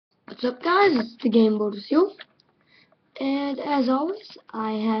What's up, guys? It's the Game Board with you. And as always,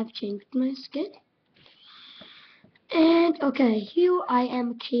 I have changed my skin. And okay, here I am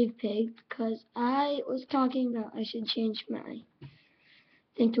a cave pig because I was talking about I should change my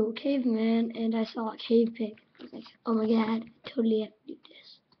thing to a caveman, and I saw a cave pig. I was like, oh my god, I totally have to do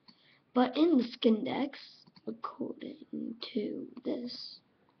this. But in the skin decks, according to this,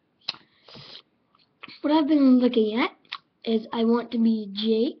 what I've been looking at is I want to be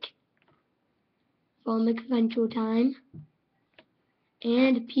Jake from Adventure Time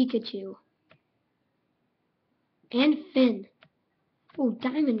and Pikachu. And Finn. Oh,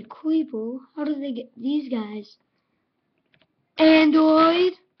 Diamond Creeper. How do they get these guys?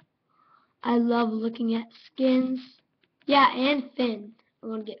 Android. I love looking at skins. Yeah, and Finn. I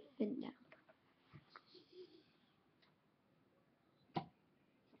want to get Finn down.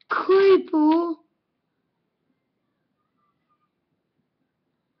 Creeper.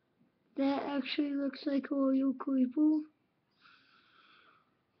 That actually looks like a real Creeper.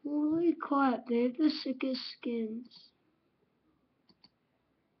 Holy crap, they have the sickest skins.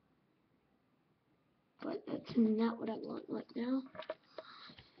 But that's not what I want right now.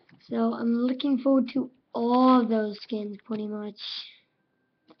 So I'm looking forward to all those skins pretty much.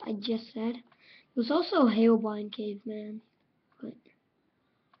 I just said. There's also a Hailbind Caveman. But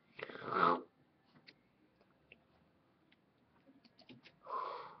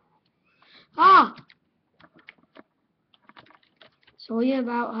sorry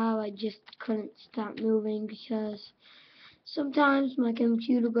about how I just couldn't stop moving because sometimes my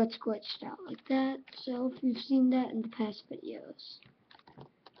computer got glitched out like that. So if you've seen that in the past videos.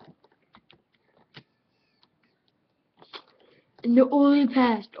 In the early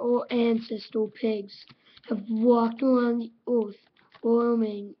past, all ancestral pigs have walked around the earth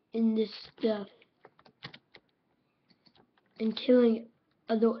roaming in this stuff and killing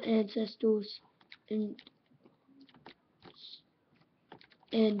other ancestors and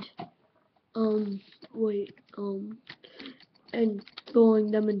and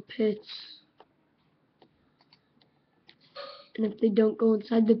throwing them in pits. And if they don't go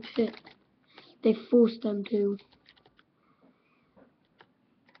inside the pit, they force them to.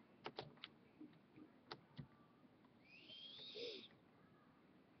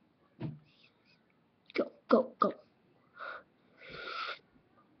 Go, go, go.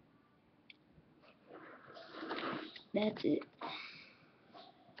 That's it.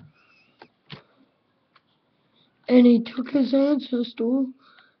 And he took his ancestor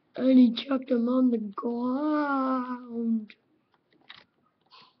and he chucked him on the ground.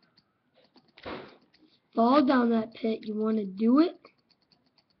 Fall down that pit. You want to do it?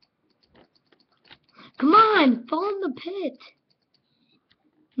 Come on, fall in the pit.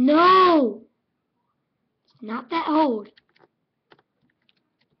 No, it's not that hard.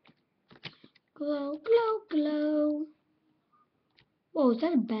 Glow, glow, glow. Whoa, is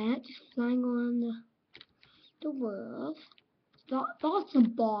that a bat just flying around the world? That's a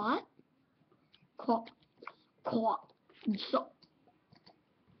bot. Quack, quack. So,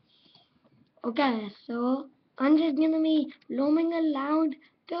 okay, so I'm just gonna be roaming around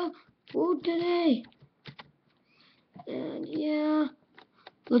the world today. And yeah,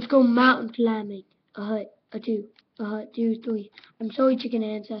 let's go mountain climbing. A hut, a two, 3. I'm sorry, chicken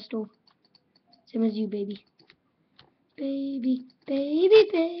ancestor. Same as you, baby. Baby, baby,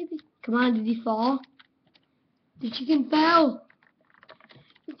 baby. Come on, did he fall? The chicken fell.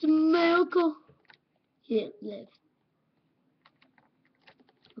 It's a miracle. He didn't live.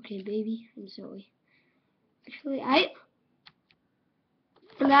 Okay, baby, I'm sorry. Actually, I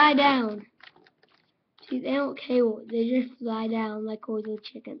fly down. See, they don't care. They just fly down like all the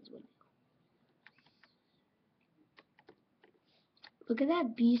chickens would. Look at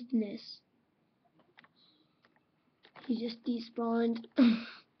that beastness. He just despawned.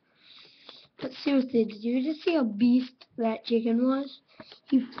 But seriously, did you just see how beast that chicken was?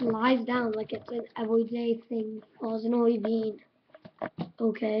 He flies down like it's an everyday thing. Falls in a ravine.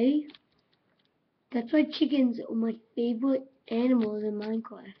 Okay? That's why chickens are my favorite animals in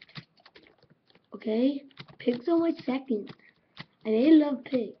Minecraft. Okay? Pigs are my second. And I love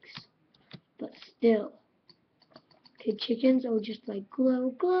pigs. But still. Okay, chickens are just like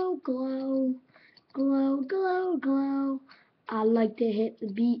glow, glow, glow. Glow, glow, glow. I like to hit the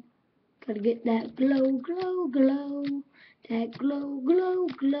beat. Gotta get that glow, glow, glow. That glow, glow,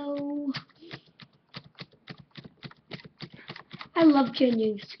 glow. I love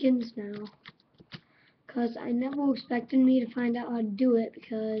changing skins now. Because I never expected me to find out how to do it.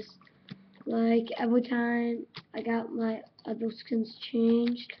 Because, like, every time I got my other skins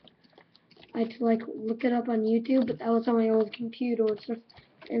changed, I had to, like, look it up on YouTube. But that was on my old computer. So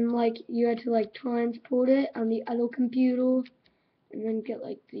and like you had to like transport it on the other computer and then get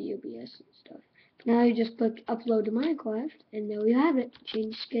like the OBS and stuff. Now you just click upload to Minecraft and there you have it,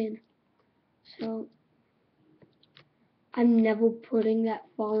 change skin. So I'm never putting that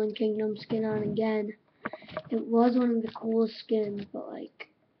Fallen Kingdom skin on again. It was one of the coolest skins, but like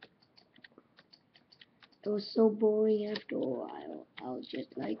it was so boring after a while. I was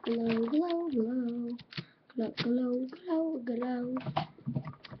just like glow, glow, glow, glow, glow, glow, glow.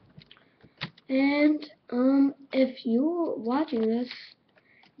 And if you're watching this,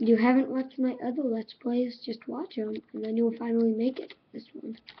 you haven't watched my other Let's Plays, just watch them, and then you'll finally make it, this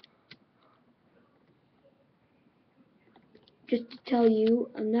one. Just to tell you,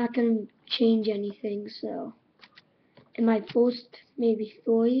 I'm not going to change anything, so in my first, maybe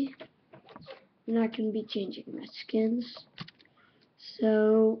 3, I'm not going to be changing my skins.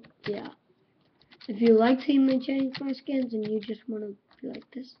 So, yeah. If you like seeing me change my skins and you just want to be like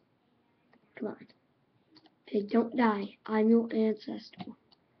this, come on. Hey, don't die. I'm your ancestor.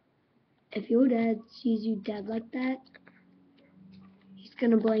 If your dad sees you dead like that, he's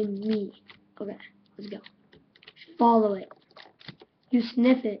gonna blame me. Okay, let's go. Follow it. You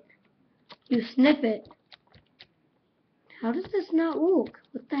sniff it. You sniff it. How does this not work?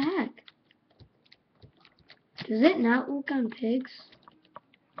 What the heck? Does it not work on pigs?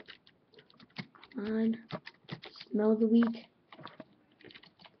 Come on. Smell the wheat.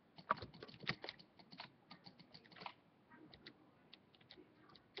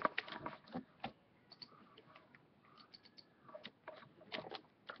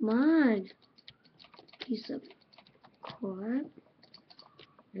 Come on. Piece of crap.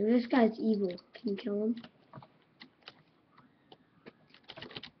 This guy's evil. Can you kill him?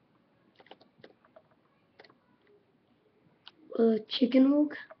 Chicken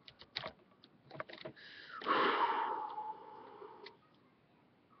work?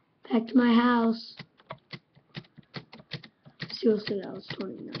 Back to my house. Seriously, that was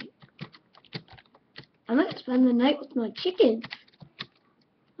 29. I'm gonna spend the night with my chickens.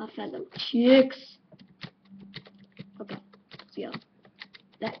 My fellow chicks. Okay, let's go.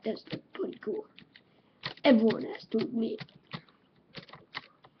 That does look pretty cool. Everyone has to admit.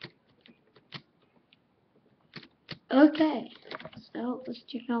 Okay, so let's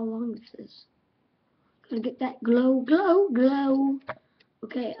check how long this is. Gonna get that glow, glow, glow.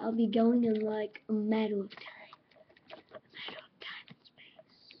 Okay, I'll be going in like a matter of time. A matter of time and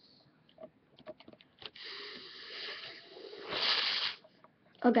space.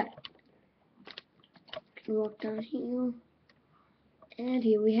 Okay. Can walk down here. And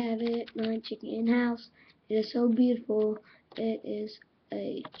here we have it, my chicken house. It is so beautiful. It is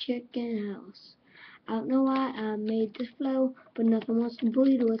a chicken house. I don't know why I made this flow, but nothing wants to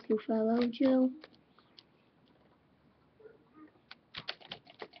breed with you, fellow Joe.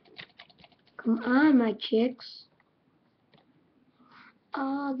 Come on, my chicks.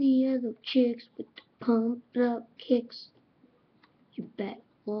 All the other chicks with the pumped up kicks. You bet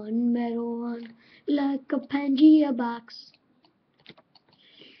one metal on like a Pangea box.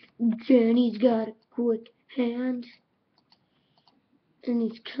 Johnny's got a quick hand. And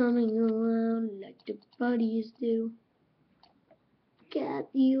he's coming around like the buddies do.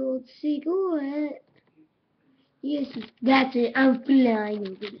 Got the old cigarette. Yes, that's it. I'm flying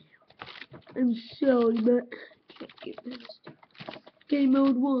over there. I'm sorry, but I can't get past. Game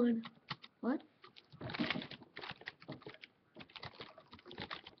mode 1. What?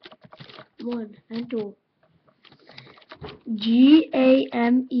 1. Enter. GAMEMODE.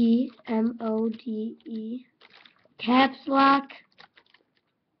 Caps lock.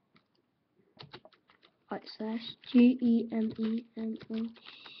 What slash GEMEMO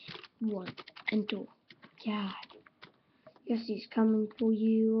 1. Enter. God. Yes, he's coming for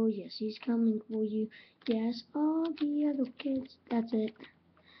you. Yes, he's coming for you. Yes, all the other kids. That's it.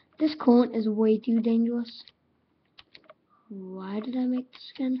 This corn is way too dangerous. Why did I make the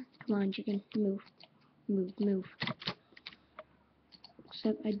skin? Come on, chicken. Move. Move, move.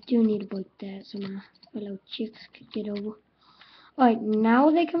 Except I do need to break that so my fellow chicks could get over. Alright,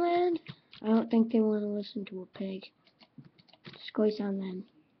 now they command. I don't think they want to listen to a pig. Disgrace on them.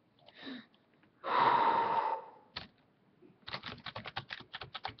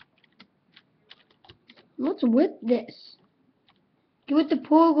 What's with this? Get with the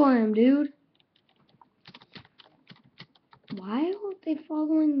program, dude. Why aren't they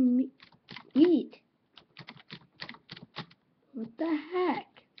following me? Eat. What the heck?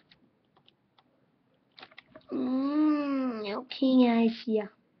 Okay, guys, yeah.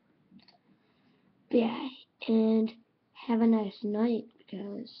 Bye. And have a nice night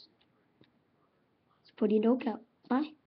because it's pretty dark out. Bye.